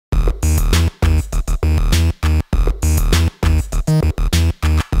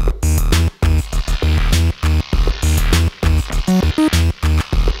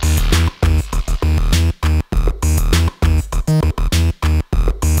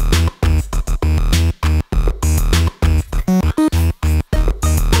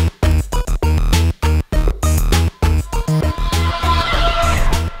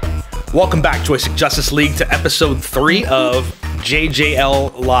Welcome back, Joystick Justice League, to episode 3 of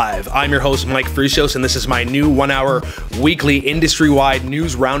JJL Live. I'm your host, Mike Frusios, and this is my new 1-hour weekly industry-wide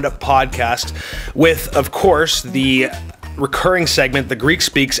news roundup podcast with, of course, the recurring segment, The Greek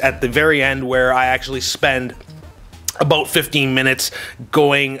Speaks, at the very end, where I actually spend about 15 minutes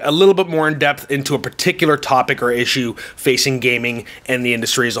going a little bit more in depth into a particular topic or issue facing gaming and the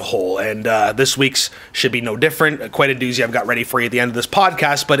industry as a whole. And this week's should be no different. Quite a doozy I've got ready for you at the end of this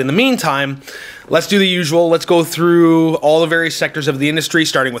podcast. But in the meantime, let's do the usual. Let's go through all the various sectors of the industry,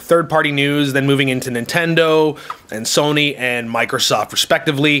 starting with third-party news, then moving into Nintendo and Sony and Microsoft,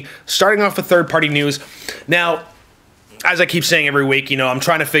 respectively. Starting off with third-party news. Now, as I keep saying every week, I'm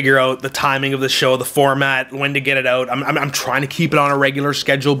trying to figure out the timing of the show, the format, when to get it out. I'm trying to keep it on a regular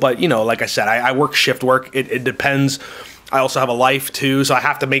schedule, but, like I said, I work shift work. It depends. I also have a life, too, so I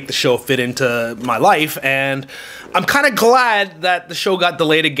have to make the show fit into my life, and I'm kind of glad that the show got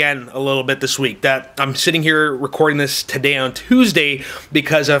delayed again a little bit this week, that I'm sitting here recording this today on Tuesday,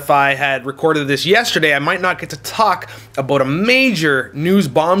 because if I had recorded this yesterday, I might not get to talk about a major news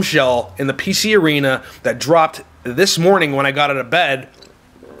bombshell in the PC arena that dropped this morning when I got out of bed.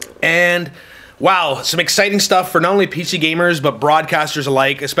 And wow, some exciting stuff for not only PC gamers, but broadcasters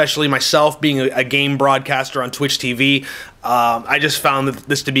alike, especially myself being a game broadcaster on Twitch TV. I just found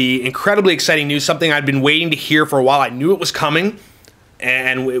this to be incredibly exciting news, something I'd been waiting to hear for a while. I knew it was coming,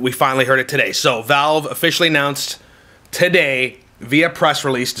 and we finally heard it today. So Valve officially announced today, via press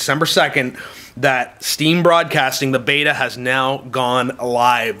release, December 2nd, that Steam Broadcasting, the beta, has now gone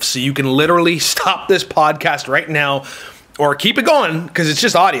live. So you can literally stop this podcast right now, or keep it going, because it's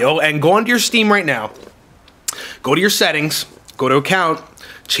just audio, and go onto your Steam right now. Go to your settings, go to account,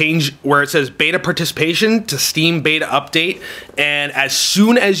 change where it says beta participation to Steam beta update, and as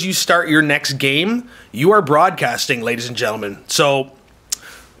soon as you start your next game, you are broadcasting, ladies and gentlemen. So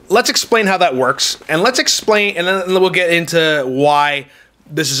let's explain how that works, and let's explain, and then we'll get into why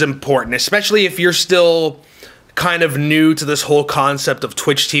this is important, especially if you're still kind of new to this whole concept of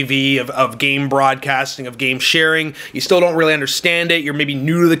Twitch TV, of game broadcasting, of game sharing. You still don't really understand it. You're maybe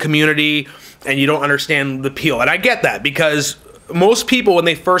new to the community, and you don't understand the appeal. And I get that, because most people, when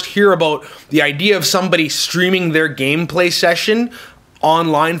they first hear about the idea of somebody streaming their gameplay session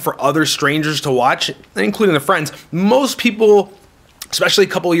online for other strangers to watch, including their friends, most people, especially a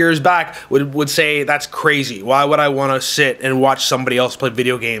couple of years back, would say, that's crazy. Why would I want to sit and watch somebody else play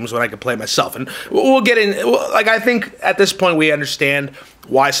video games when I could play myself? And we'll get in, like, I think at this point we understand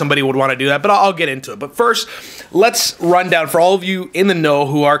why somebody would want to do that, but I'll get into it. But first, let's run down for all of you in the know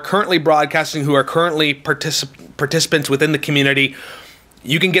who are currently broadcasting, who are currently participants within the community.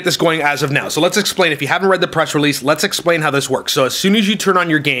 You can get this going as of now. So let's explain. If you haven't read the press release, let's explain how this works. So as soon as you turn on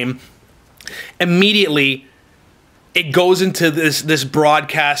your game, immediately it goes into this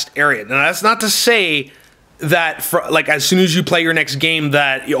broadcast area. Now, that's not to say that, like, as soon as you play your next game,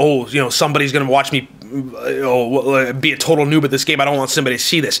 that somebody's going to watch me be a total noob at this game. I don't want somebody to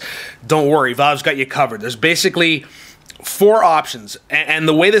see this. Don't worry, Valve's got you covered. There's basically 4 options, and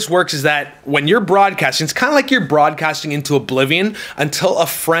the way this works is that when you're broadcasting, it's kind of like you're broadcasting into oblivion until a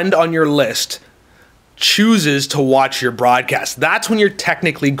friend on your list chooses to watch your broadcast. That's when you're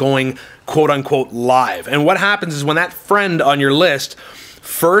technically going quote-unquote live. And what happens is when that friend on your list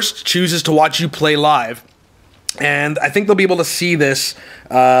first chooses to watch you play live, and I think they'll be able to see this,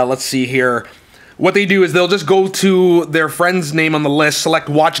 let's see here. What they do is they'll just go to their friend's name on the list, select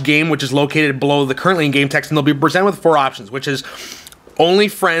watch game, which is located below the currently in-game text, and they'll be presented with 4 options, which is only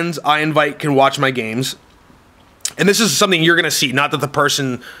friends I invite can watch my games. And this is something you're going to see, not that the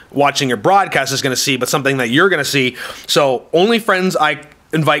person watching your broadcast is going to see, but something that you're going to see. So only friends I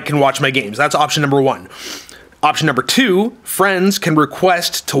invite can watch my games. That's option number 1. Option number 2, friends can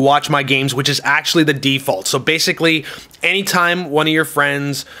request to watch my games, which is actually the default. So basically, anytime one of your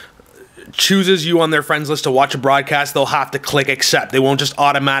friends chooses you on their friends list to watch a broadcast, they'll have to click accept. They won't just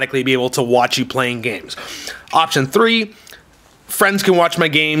automatically be able to watch you playing games. Option 3, friends can watch my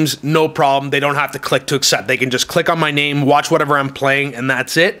games, no problem. They don't have to click to accept. They can just click on my name, watch whatever I'm playing, and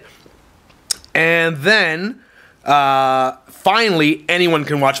that's it. And then, finally, anyone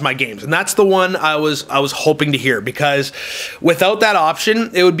can watch my games. And that's the one I was hoping to hear, because without that option,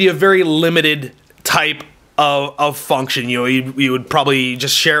 it would be a very limited type of function. You would probably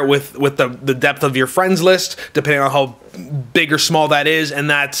just share it with the depth of your friends list, depending on how big or small that is, and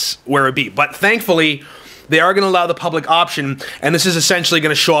that's where it'd be. But thankfully, they are going to allow the public option, and this is essentially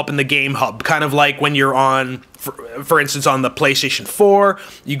going to show up in the game hub, kind of like when you're on, for instance, on the PlayStation 4,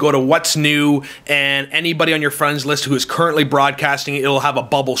 you go to what's new, and anybody on your friends list who is currently broadcasting, it'll have a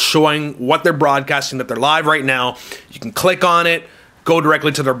bubble showing what they're broadcasting, that they're live right now. You can click on it, go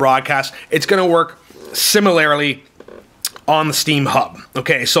directly to their broadcast. It's going to work similarly on the Steam Hub.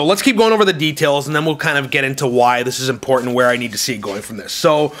 Okay, so let's keep going over the details, and then we'll kind of get into why this is important, where I need to see it going from this.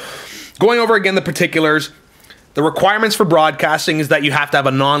 So going over again the particulars, the requirements for broadcasting is that you have to have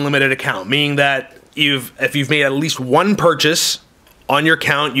a non-limited account, meaning that if you've made at least one purchase on your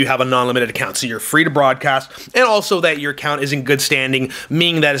account, you have a non-limited account, so you're free to broadcast, and also that your account is in good standing,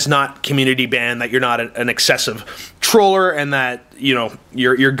 meaning that it's not community banned, that you're not an excessive troller, and that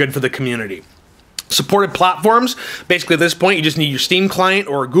you're good for the community. Supported platforms, basically at this point, you just need your Steam client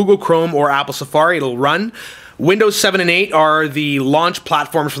or Google Chrome or Apple Safari. It'll run. Windows 7 and 8 are the launch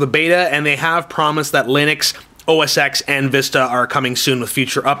platforms for the beta, and they have promised that Linux, OS X, and Vista are coming soon with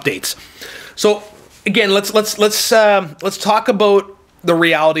future updates. So again, let's talk about the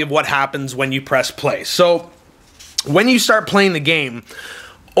reality of what happens when you press play. So when you start playing the game,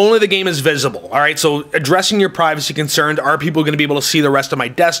 only the game is visible, all right? So addressing your privacy concerns, are people going to be able to see the rest of my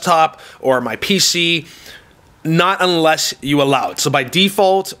desktop or my PC? Not unless you allow it. So by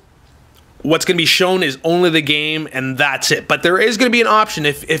default, what's going to be shown is only the game, and that's it. But there is going to be an option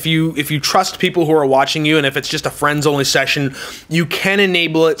if you trust people who are watching you, and if it's just a friends-only session, you can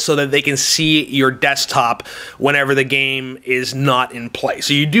enable it so that they can see your desktop whenever the game is not in play.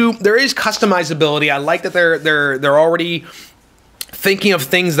 So there is customizability. I like that they're already thinking of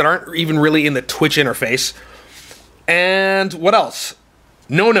things that aren't even really in the Twitch interface. And what else?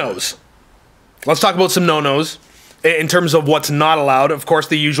 No-nos. Let's talk about some no-nos. In terms of what's not allowed, of course,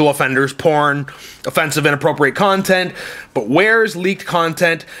 the usual offenders: porn, offensive, inappropriate content, but where's leaked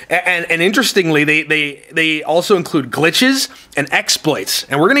content, and interestingly, they also include glitches and exploits.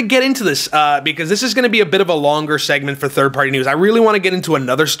 And we're going to get into this because this is going to be a bit of a longer segment for third-party news. I really want to get into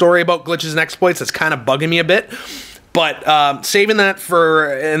another story about glitches and exploits that's kind of bugging me a bit, but saving that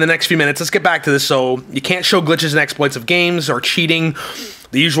for in the next few minutes. Let's get back to this. So you can't show glitches and exploits of games or cheating.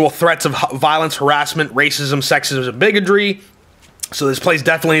 The usual threats of violence, harassment, racism, sexism, and bigotry. So this place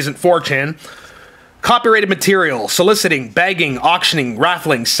definitely isn't 4chan. Copyrighted material, soliciting, begging, auctioning,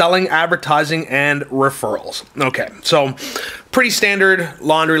 raffling, selling, advertising, and referrals. Okay, so pretty standard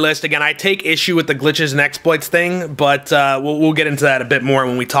laundry list. Again, I take issue with the glitches and exploits thing, but we'll get into that a bit more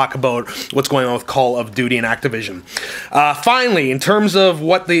when we talk about what's going on with Call of Duty and Activision. Finally, in terms of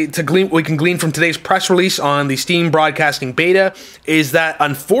what we can glean from today's press release on the Steam broadcasting beta, is that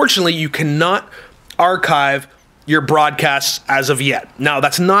unfortunately you cannot archive your broadcasts as of yet. Now,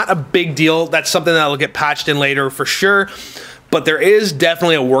 that's not a big deal. That's something that'll get patched in later for sure, but there is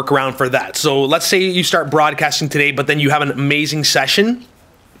definitely a workaround for that. So let's say you start broadcasting today, but then you have an amazing session.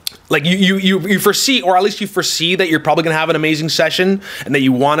 Like you foresee, or at least you foresee that you're probably going to have an amazing session and that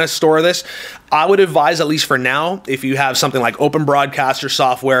you want to store this. I would advise, at least for now, if you have something like Open Broadcaster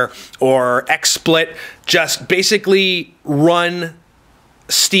software or XSplit, just basically run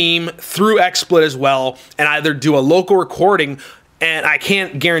Steam through XSplit as well, and either do a local recording, and I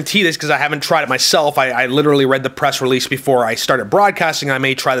can't guarantee this because I haven't tried it myself. I literally read the press release before I started broadcasting. I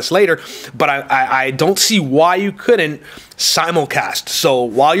may try this later, but I don't see why you couldn't simulcast. So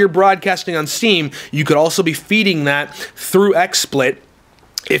while you're broadcasting on Steam, you could also be feeding that through XSplit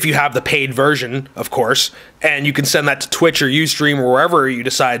if you have the paid version, of course, and you can send that to Twitch or Ustream or wherever you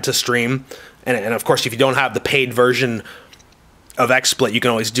decide to stream. And of course, if you don't have the paid version of XSplit, you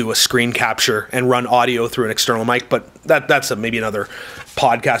can always do a screen capture and run audio through an external mic, but that's maybe another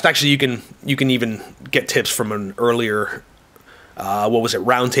podcast. Actually, you can even get tips from an earlier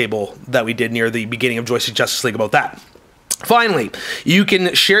roundtable that we did near the beginning of Joystick Justice League about that. Finally, you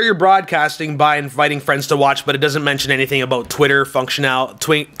can share your broadcasting by inviting friends to watch, but it doesn't mention anything about Twitter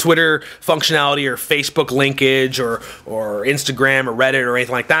functionality or Facebook linkage or Instagram or Reddit or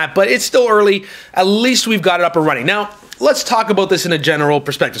anything like that. But it's still early. At least we've got it up and running. Now, let's talk about this in a general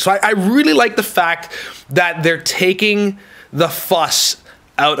perspective. So I really like the fact that they're taking the fuss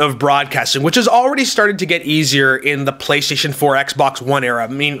out of broadcasting, which has already started to get easier in the PlayStation 4, Xbox One era. I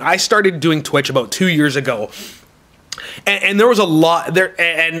mean, I started doing Twitch about 2 years ago. And there was a lot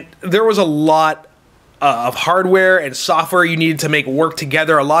there was a lot of hardware and software you needed to make work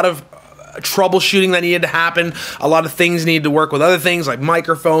together. A lot of troubleshooting that needed to happen. A lot of things needed to work with other things like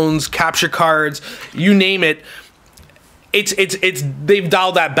microphones, capture cards, you name it. They've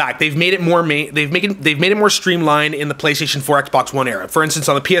dialed that back. They've made it more they've made it more streamlined in the PlayStation 4, Xbox One era. For instance,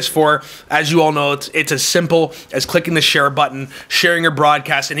 on the PS4, as you all know, it's as simple as clicking the share button, sharing your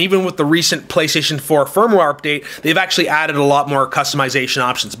broadcast, and even with the recent PlayStation 4 firmware update, they've actually added a lot more customization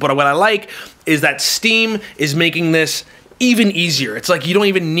options. But what I like is that Steam is making this even easier. It's like you don't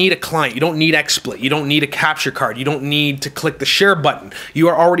even need a client. You don't need XSplit. You don't need a capture card. You don't need to click the share button. You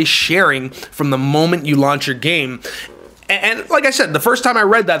are already sharing from the moment you launch your game. And like I said, the first time I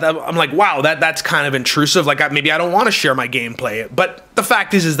read that, I'm like, wow, that's kind of intrusive. Like, maybe I don't want to share my gameplay. But the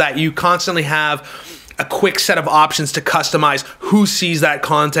fact is that you constantly have a quick set of options to customize who sees that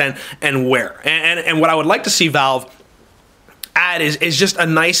content and where. And what I would like to see Valve add is just a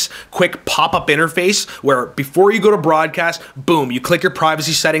nice quick pop-up interface where before you go to broadcast, boom, you click your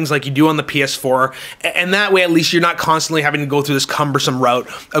privacy settings like you do on the PS4, and that way at least you're not constantly having to go through this cumbersome route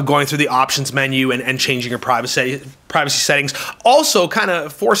of going through the options menu and changing your privacy settings. Also kind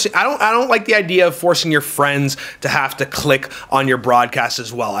of forcing, I don't like the idea of forcing your friends to have to click on your broadcast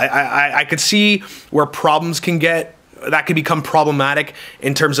as well. I could see where problems can get, that could become problematic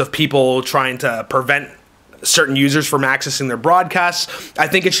in terms of people trying to prevent certain users from accessing their broadcasts. I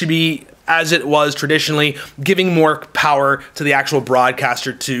think it should be as it was traditionally, giving more power to the actual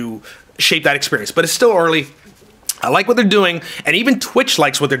broadcaster to shape that experience. But it's still early. I like what they're doing, and even Twitch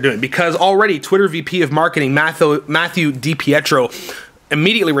likes what they're doing, because already Twitter VP of Marketing Matthew DiPietro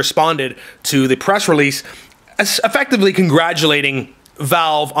immediately responded to the press release, effectively congratulating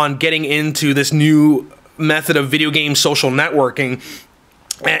Valve on getting into this new method of video game social networking,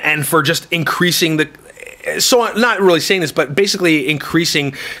 and for just increasing the, so not really saying this, but basically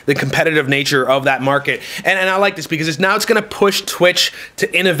increasing the competitive nature of that market. And I like this because it's going to push Twitch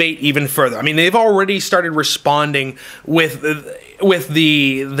to innovate even further. I mean, they've already started responding with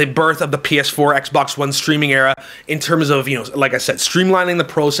the birth of the PS4, Xbox One streaming era in terms of, you know, like I said, streamlining the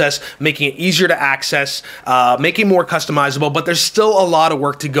process, making it easier to access, making it more customizable, but there's still a lot of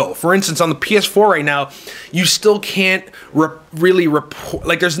work to go. For instance, on the PS4 right now, you still can't really report,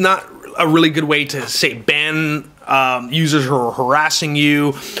 like there's not a really good way to say ban users who are harassing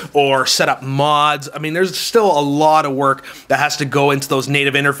you or set up mods. I mean, there's still a lot of work that has to go into those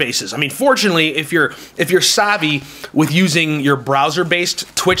native interfaces. I mean, fortunately, if you're savvy with using your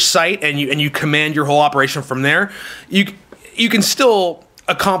browser-based Twitch site and you command your whole operation from there, you can still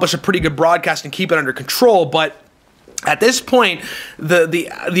accomplish a pretty good broadcast and keep it under control. But at this point,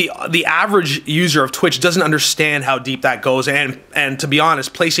 the average user of Twitch doesn't understand how deep that goes, and to be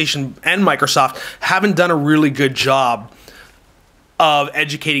honest, PlayStation and Microsoft haven't done a really good job of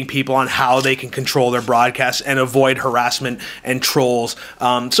educating people on how they can control their broadcasts and avoid harassment and trolls.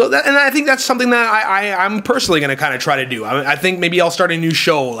 And I think that's something that I'm personally going to kind of try to do. I think maybe I'll start a new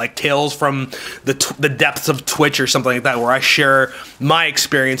show like Tales from the Depths of Twitch or something like that, where I share my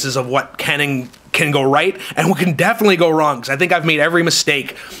experiences of what can go right and what can definitely go wrong, because I think I've made every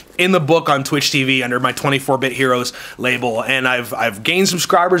mistake in the book on Twitch TV under my 24-bit Heroes label, and I've gained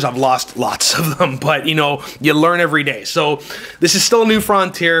subscribers, I've lost lots of them, but you know, you learn every day. So this is still a new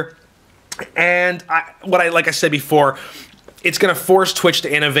frontier, and like I said before, it's going to force Twitch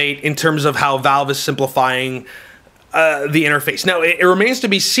to innovate in terms of how Valve is simplifying the interface. Now, it remains to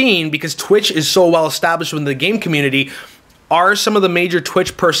be seen, because Twitch is so well established within the game community. Are some of the major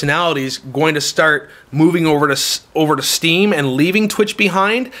Twitch personalities going to start moving over to Steam and leaving Twitch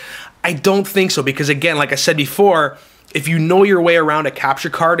behind? I don't think so, because again, like I said before, if you know your way around a capture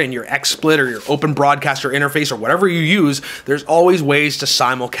card and your XSplit or your open broadcaster interface or whatever you use, there's always ways to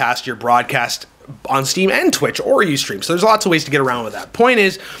simulcast your broadcast on Steam and Twitch or Ustream. So there's lots of ways to get around with that. Point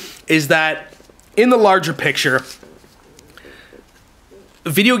is that in the larger picture,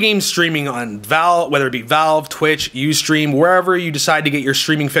 video game streaming on Valve, whether it be Valve, Twitch, Ustream, wherever you decide to get your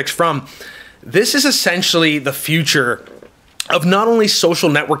streaming fix from, this is essentially the future of not only social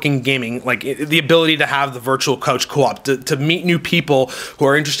networking gaming, like the ability to have the virtual couch co-op, to meet new people who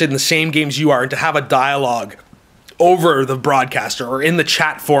are interested in the same games you are, and to have a dialogue over the broadcaster or in the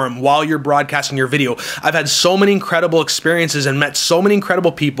chat forum while you're broadcasting your video. I've had so many incredible experiences and met so many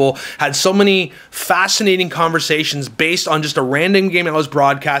incredible people, had so many fascinating conversations based on just a random game I was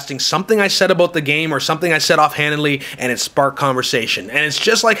broadcasting, something I said about the game or something I said offhandedly, and it sparked conversation. And it's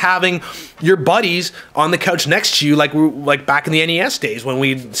just like having your buddies on the couch next to you, like back in the NES days when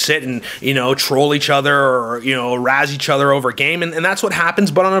we'd sit and, you know, troll each other or, you know, razz each other over a game. And that's what happens,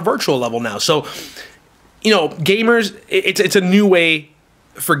 but on a virtual level now. So, you know, gamers, it's a new way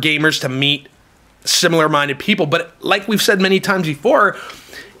for gamers to meet similar-minded people. But like we've said many times before,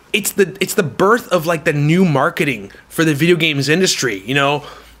 it's the birth of like the new marketing for the video games industry. You know,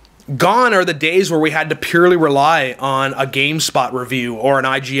 gone are the days where we had to purely rely on a GameSpot review or an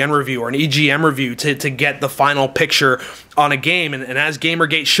IGN review or an EGM review to get the final picture on a game. And as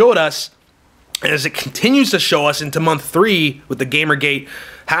Gamergate showed us, and as it continues to show us into month 3 with the Gamergate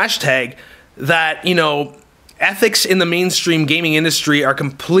hashtag, that, you know, ethics in the mainstream gaming industry are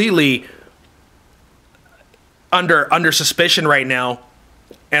completely under suspicion right now,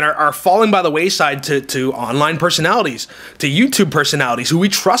 and are falling by the wayside to online personalities, to YouTube personalities who we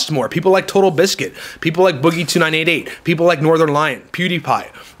trust more. People like Total Biscuit, people like Boogie2988, people like Northern Lion, PewDiePie.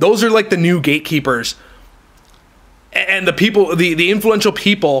 Those are like the new gatekeepers and the people, the influential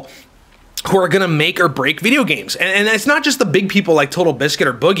people who are going to make or break video games. And it's not just the big people like Total Biscuit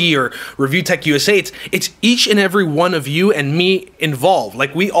or Boogie or Review Tech USA. It's each and every one of you and me involved.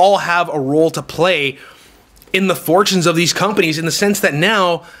 Like, we all have a role to play in the fortunes of these companies, in the sense that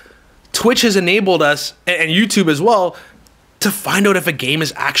now Twitch has enabled us, and YouTube as well, to find out if a game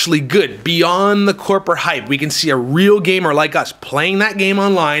is actually good beyond the corporate hype. We can see a real gamer like us playing that game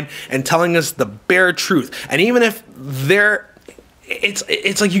online and telling us the bare truth. And even if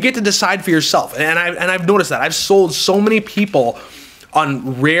it's like you get to decide for yourself. And I've noticed that. I've sold so many people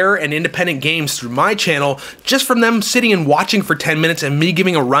on rare and independent games through my channel just from them sitting and watching for 10 minutes and me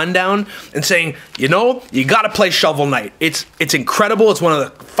giving a rundown and saying, you know, you got to play Shovel Knight. It's incredible. It's one of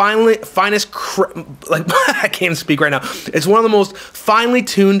the finest, like, I can't speak right now. It's one of the most finely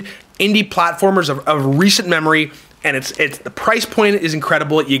tuned indie platformers of recent memory, and it's the price point is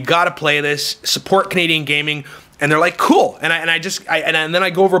incredible. You got to play this. Support Canadian gaming. And they're like, cool. And then I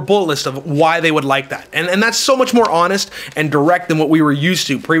go over a bullet list of why they would like that. And that's so much more honest and direct than what we were used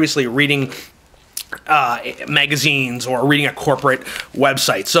to previously, reading magazines or reading a corporate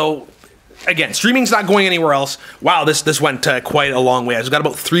website. So again, streaming's not going anywhere else. Wow, this went quite a long way. I've got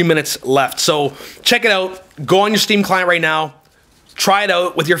about 3 minutes left. So check it out. Go on your Steam client right now. Try it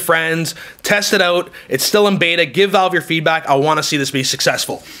out with your friends. Test it out. It's still in beta. Give Valve your feedback. I want to see this be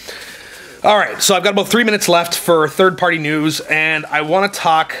successful. All right, so I've got about 3 minutes left for third-party news, and I want to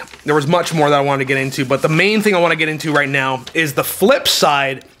talk, there was much more that I wanted to get into, but the main thing I want to get into right now is the flip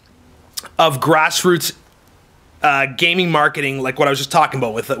side of grassroots gaming marketing, like what I was just talking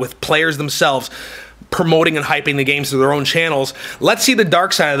about with players themselves promoting and hyping the games through their own channels. Let's see the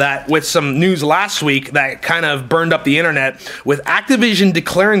dark side of that with some news last week that kind of burned up the internet, with Activision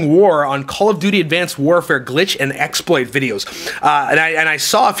declaring war on Call of Duty Advanced Warfare glitch and exploit videos. And I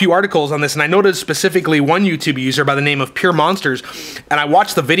saw a few articles on this, and I noticed specifically one YouTube user by the name of Pure Monsters, and I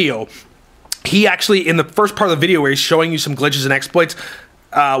watched the video. He actually, in the first part of the video where he's showing you some glitches and exploits,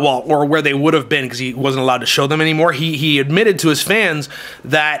 or where they would have been because he wasn't allowed to show them anymore, he admitted to his fans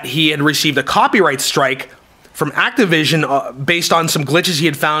that he had received a copyright strike from Activision based on some glitches he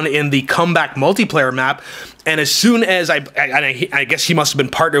had found in the Comeback multiplayer map. And as soon as I guess he must have been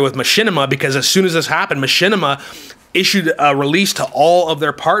partnered with Machinima, because as soon as this happened, Machinima issued a release to all of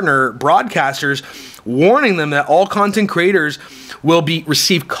their partner broadcasters warning them that all content creators will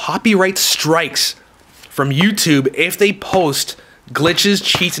receive copyright strikes from YouTube if they post glitches,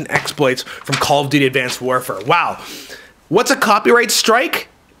 cheats, and exploits from Call of Duty Advanced Warfare. Wow. What's a copyright strike?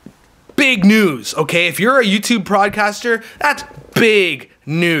 Big news, okay? If you're a YouTube broadcaster, that's big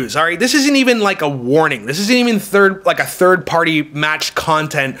news, all right? This isn't even like a warning. This isn't even a third-party matched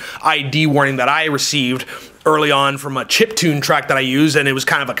content ID warning that I received early on from a chiptune track that I used, and it was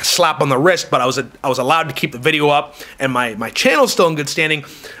kind of like a slap on the wrist, but I was allowed to keep the video up, and my channel's still in good standing.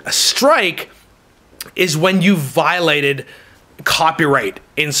 A strike is when you violated copyright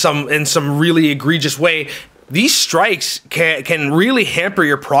in some really egregious way. These strikes can really hamper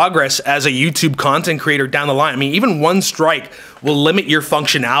your progress as a YouTube content creator down the line. I mean, even one strike will limit your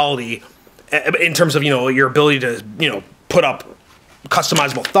functionality in terms of, your ability to, put up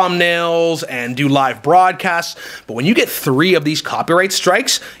customizable thumbnails and do live broadcasts. But when you get 3 of these copyright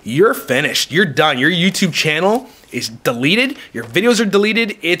strikes, you're finished. You're done. Your YouTube channel is deleted. Your videos are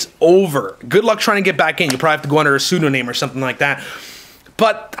deleted. It's over. Good luck trying to get back in. You'll probably have to go under a pseudonym or something like that.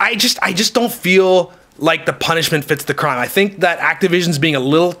 But I just don't feel like the punishment fits the crime. I think that Activision's being a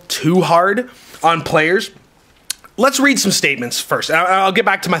little too hard on players. Let's read some statements first. I'll get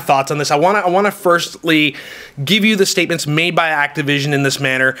back to my thoughts on this. I want to firstly give you the statements made by Activision in this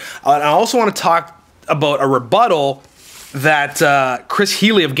manner. I also want to talk about a rebuttal that Chris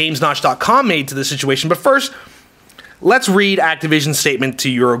Healy of GamesNotch.com made to the situation. But first, let's read Activision's statement to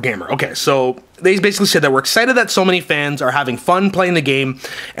Eurogamer. Okay, so they basically said that we're excited that so many fans are having fun playing the game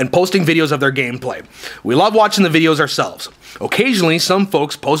and posting videos of their gameplay. We love watching the videos ourselves. Occasionally, some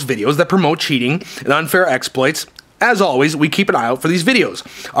folks post videos that promote cheating and unfair exploits. As always, we keep an eye out for these videos.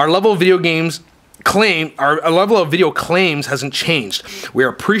 Our level of video claims hasn't changed. We are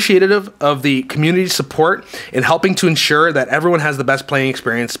appreciative of the community's support in helping to ensure that everyone has the best playing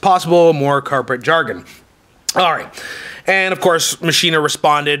experience possible. More corporate jargon. All right. And of course, Machina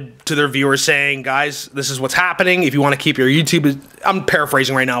responded to their viewers saying, guys, this is what's happening. If you want to keep your YouTube, I'm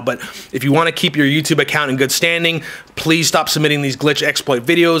paraphrasing right now, but if you want to keep your YouTube account in good standing, please stop submitting these glitch exploit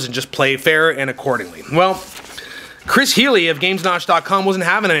videos and just play fair and accordingly. Well, Chris Healy of GamesNotch.com wasn't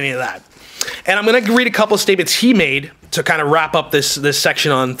having any of that. And I'm going to read a couple of statements he made to kind of wrap up this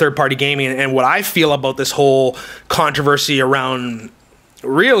section on third-party gaming and what I feel about this whole controversy around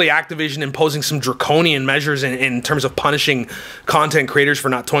really Activision imposing some draconian measures in terms of punishing content creators for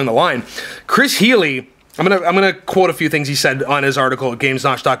not towing the line. Chris Healy, I'm gonna quote a few things he said on his article at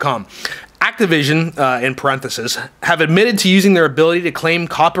GamesNotch.com. Activision, in parentheses, have admitted to using their ability to claim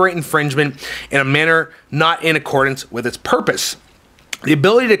copyright infringement in a manner not in accordance with its purpose. The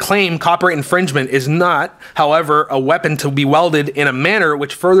ability to claim copyright infringement is not, however, a weapon to be wielded in a manner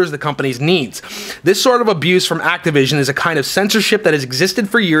which furthers the company's needs. This sort of abuse from Activision is a kind of censorship that has existed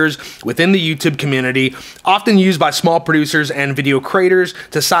for years within the YouTube community, often used by small producers and video creators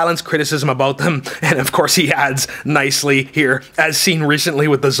to silence criticism about them. And of course, he adds nicely here, as seen recently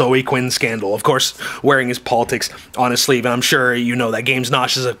with the Zoe Quinn scandal, of course, wearing his politics on his sleeve. And I'm sure you know that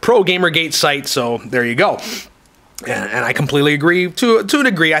GamesNotch is a pro-Gamergate site, so there you go. And I completely agree to a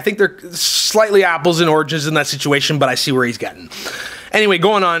degree. I think they're slightly apples and oranges in that situation, but I see where he's getting. Anyway,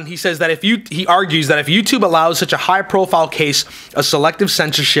 going on, he says that he argues that if YouTube allows such a high-profile case of selective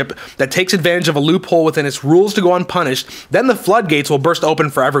censorship that takes advantage of a loophole within its rules to go unpunished, then the floodgates will burst open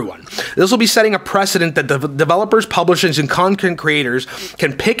for everyone. This will be setting a precedent that developers, publishers, and content creators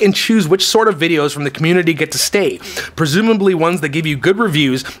can pick and choose which sort of videos from the community get to stay, presumably ones that give you good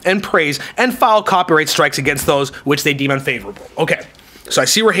reviews and praise, and file copyright strikes against those which they deem unfavorable. Okay, so I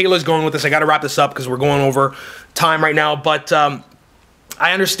see where Halo's going with this. I got to wrap this up because we're going over time right now, but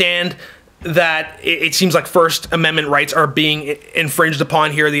I understand that it seems like First Amendment rights are being infringed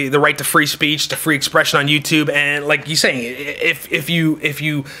upon here, the right to free speech, to free expression on YouTube, and like you're saying, if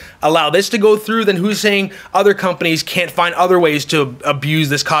you allow this to go through, then who's saying other companies can't find other ways to abuse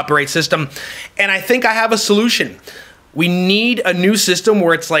this copyright system? And I think I have a solution. We need a new system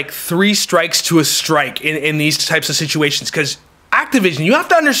where it's like 3 strikes to a strike in these types of situations, because Activision, you have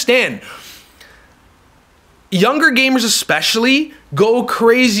to understand, younger gamers especially go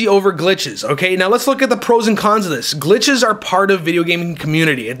crazy over glitches, okay? Now let's look at the pros and cons of this. Glitches are part of video gaming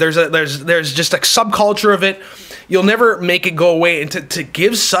community. There's just a subculture of it. You'll never make it go away. And to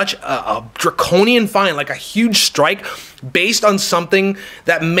give such a draconian fine, like a huge strike, based on something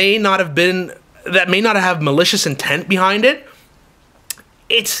that may not have malicious intent behind it,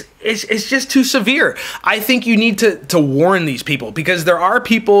 it's just too severe. I think you need to warn these people, because there are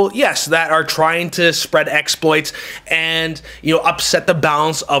people, yes, that are trying to spread exploits and, you know, upset the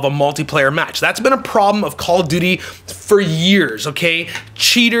balance of a multiplayer match. That's been a problem of Call of Duty for years, okay?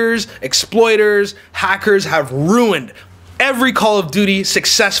 Cheaters, exploiters, hackers have ruined every Call of Duty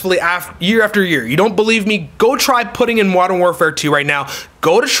successfully year after year. You don't believe me? Go try putting in Modern Warfare 2 right now.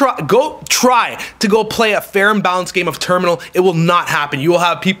 Go try to go play a fair and balanced game of Terminal. It will not happen. You will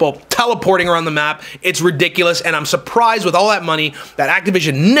have people teleporting around the map. It's ridiculous, and I'm surprised with all that money that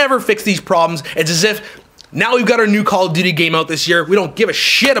Activision never fixed these problems. It's as if now we've got our new Call of Duty game out this year. We don't give a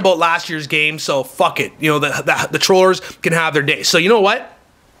shit about last year's game, so fuck it. You know, the trollers can have their day. So you know what?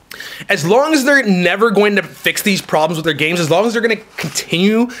 As long as they're never going to fix these problems with their games, as long as they're going to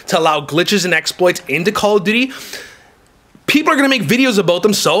continue to allow glitches and exploits into Call of Duty, people are going to make videos about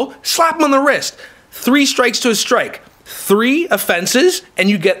them, so slap them on the wrist. 3 strikes to a strike. 3 offenses, and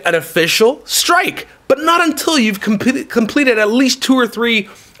you get an official strike. But not until you've completed at least 2 or 3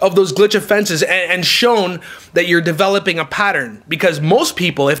 of those glitch offenses and shown that you're developing a pattern. Because most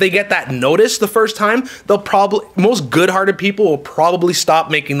people, if they get that notice the first time, most good-hearted people will probably stop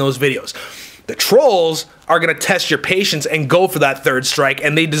making those videos. The trolls are going to test your patience and go for that 3rd strike,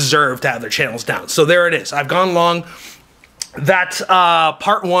 and they deserve to have their channels down. So there it is. I've gone long. That's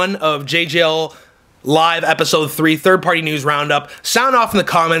part 1 of JJL Live episode 3, third-party news roundup. Sound off in the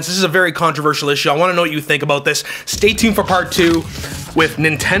comments. This is a very controversial issue. I want to know what you think about this. Stay tuned for part 2 with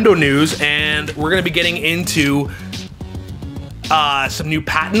Nintendo news, and we're going to be getting into some new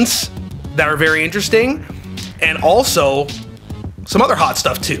patents that are very interesting, and also some other hot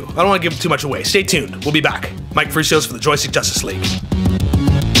stuff too. I don't want to give too much away. Stay tuned. We'll be back. Mike Fricios for the Joystick Justice League.